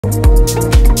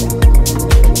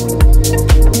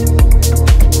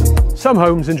Some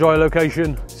homes enjoy a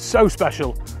location so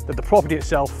special that the property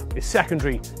itself is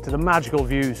secondary to the magical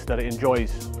views that it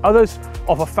enjoys. Others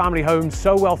offer family homes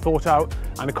so well thought out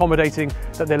and accommodating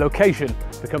that their location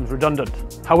becomes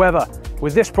redundant. However,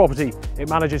 with this property, it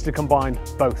manages to combine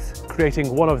both,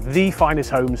 creating one of the finest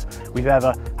homes we've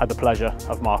ever had the pleasure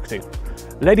of marketing.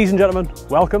 Ladies and gentlemen,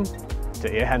 welcome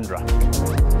to Yr Hendre.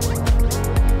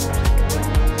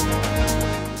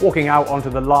 Walking out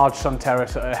onto the large sun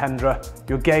terrace at Yr Hendre,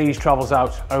 your gaze travels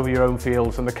out over your own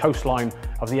fields and the coastline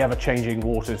of the ever-changing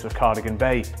waters of Cardigan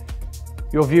Bay.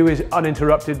 Your view is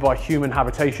uninterrupted by human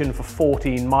habitation for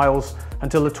 14 miles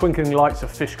until the twinkling lights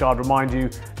of Fishguard remind you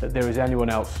that there is anyone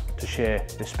else to share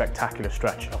this spectacular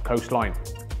stretch of coastline.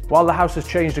 While the house has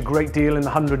changed a great deal in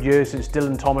the 100 years since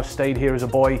Dylan Thomas stayed here as a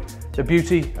boy, the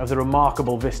beauty of the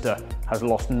remarkable vista has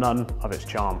lost none of its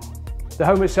charm. The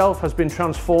home itself has been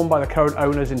transformed by the current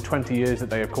owners in 20 years that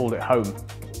they have called it home.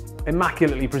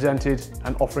 Immaculately presented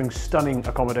and offering stunning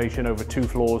accommodation over 2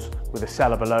 floors with a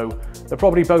cellar below, the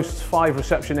property boasts 5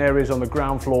 reception areas on the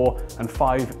ground floor and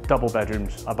 5 double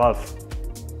bedrooms above.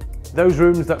 Those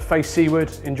rooms that face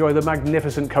seaward enjoy the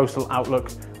magnificent coastal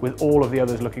outlook, with all of the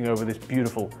others looking over this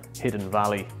beautiful hidden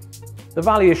valley. The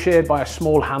valley is shared by a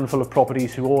small handful of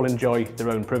properties who all enjoy their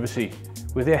own privacy,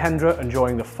 with Yr Hendre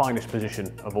enjoying the finest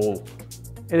position of all.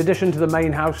 In addition to the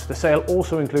main house, the sale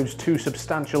also includes 2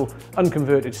 substantial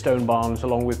unconverted stone barns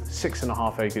along with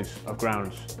 6.5 acres of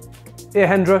grounds. Yr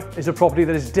Hendre is a property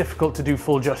that is difficult to do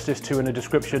full justice to in a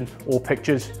description or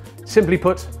pictures. Simply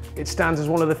put, it stands as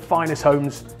one of the finest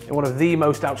homes in one of the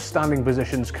most outstanding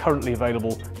positions currently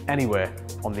available anywhere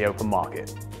on the open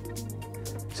market.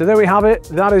 So there we have it,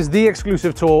 that is the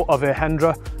exclusive tour of Yr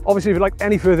Hendre. Obviously, if you'd like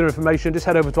any further information, just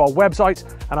head over to our website,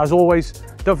 and as always,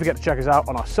 don't forget to check us out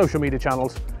on our social media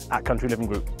channels at Country Living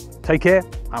Group. Take care,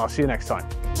 and I'll see you next time.